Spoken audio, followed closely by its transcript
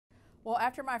Well,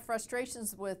 after my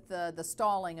frustrations with the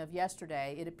stalling of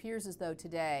yesterday, it appears as though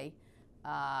today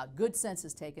good sense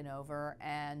has taken over,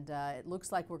 and it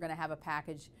looks like we're going to have a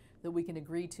package that we can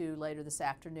agree to later this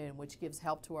afternoon, which gives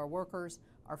help to our workers,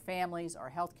 our families,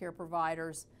 our healthcare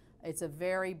providers. It's a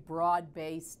very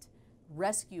broad-based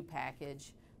rescue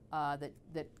package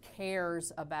that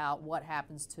cares about what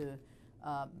happens to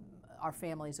our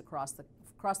families across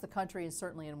the country and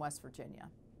certainly in West Virginia.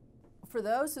 For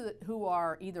those who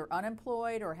are either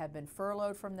unemployed or have been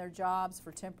furloughed from their jobs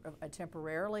for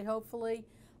temporarily, hopefully,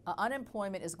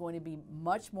 unemployment is going to be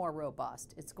much more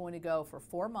robust. It's going to go for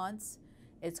 4 months.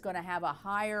 It's going to have a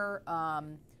higher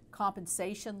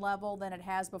compensation level than it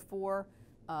has before.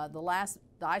 The last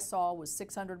I saw was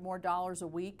 $600 more a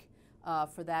week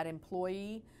for that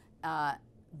employee.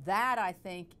 That, I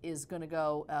think, is going to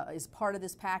go is part of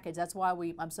this package. That's why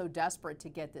I'm so desperate to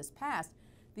get this passed.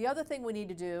 The other thing we need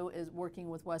to do is, working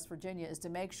with West Virginia, is to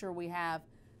make sure we have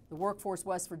the Workforce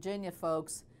West Virginia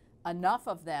folks, enough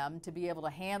of them to be able to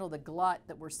handle the glut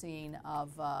that we're seeing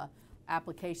of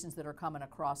applications that are coming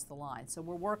across the line. So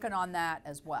we're working on that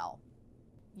as well.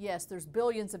 Yes, there's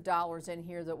billions of dollars in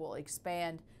here that will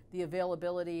expand the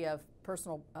availability of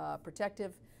personal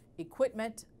protective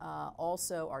equipment,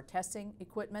 also our testing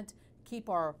equipment, keep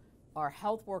our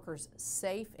health workers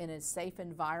safe in a safe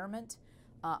environment.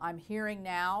 I'm hearing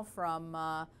now from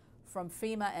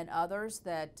FEMA and others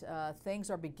that things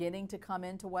are beginning to come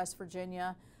into West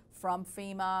Virginia from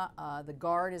FEMA. The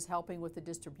Guard is helping with the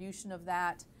distribution of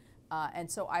that.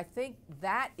 And so I think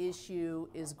that issue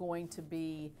is going to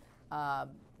be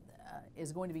much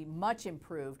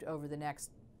improved over the next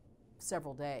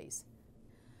several days.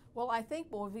 Well, I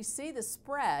think when we see the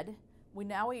spread, we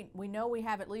know we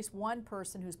have at least one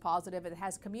person who's positive. It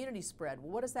has community spread.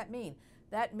 Well, what does that mean?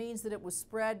 That means that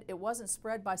it wasn't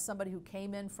spread by somebody who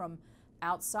came in from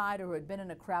outside or who had been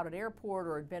in a crowded airport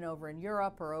or had been over in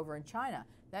Europe or over in China.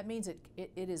 That means it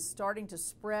is starting to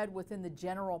spread within the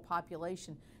general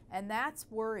population, and that's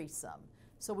worrisome.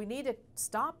 So we need to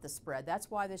stop the spread.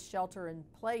 That's why this shelter in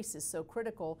place is so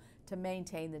critical to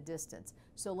maintain the distance.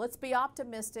 So let's be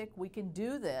optimistic. We can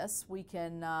do this. We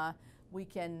can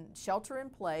shelter in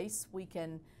place. We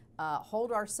can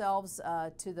hold ourselves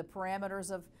to the parameters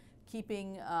of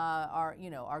keeping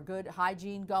our good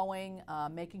hygiene going,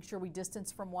 making sure we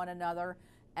distance from one another,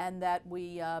 and that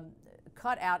we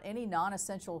cut out any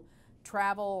non-essential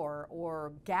travel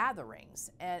or gatherings.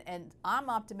 And I'm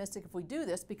optimistic if we do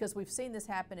this, because we've seen this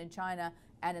happen in China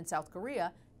and in South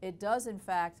Korea. It does, in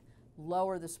fact,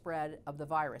 lower the spread of the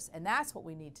virus, and that's what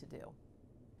we need to do.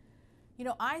 You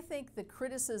know, I think the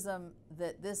criticism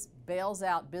that this bails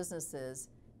out businesses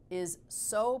is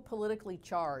so politically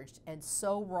charged and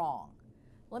so wrong.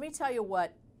 Let me tell you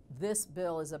what this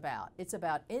bill is about. It's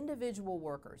about individual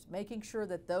workers, making sure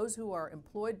that those who are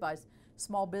employed by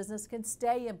small business can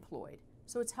stay employed.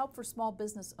 So it's help for small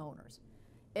business owners.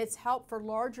 It's help for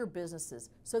larger businesses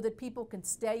so that people can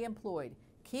stay employed,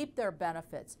 keep their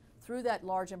benefits through that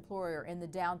large employer in the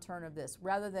downturn of this,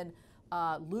 rather than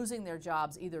losing their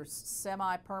jobs either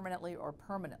semi-permanently or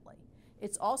permanently.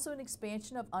 It's also an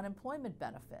expansion of unemployment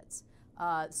benefits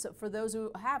so for those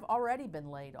who have already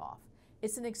been laid off.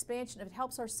 It's an expansion. It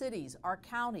helps our cities, our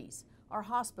counties, our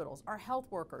hospitals, our health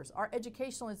workers, our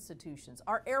educational institutions,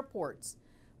 our airports,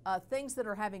 things that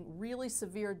are having really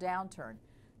severe downturn.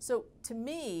 So to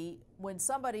me, when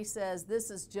somebody says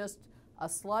this is just a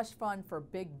slush fund for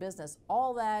big business,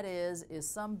 all that is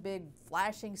some big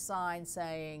flashing sign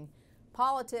saying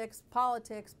politics,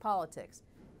 politics, politics.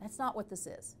 That's not what this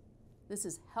is. This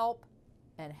is help,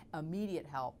 and immediate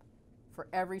help, for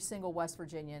every single West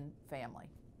Virginian family.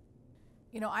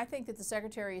 You know, I think that the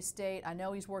Secretary of State, I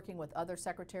know he's working with other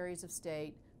secretaries of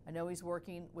state. I know he's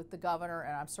working with the governor,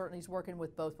 and I'm certain he's working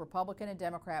with both Republican and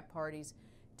Democrat parties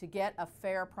to get a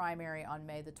fair primary on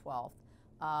May the 12th.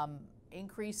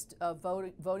 Increased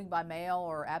voting by mail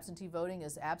or absentee voting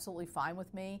is absolutely fine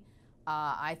with me.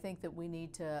 I think that we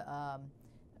need to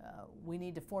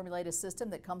formulate a system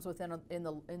that comes within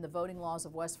in the voting laws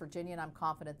of West Virginia, and I'm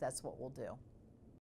confident that's what we'll do.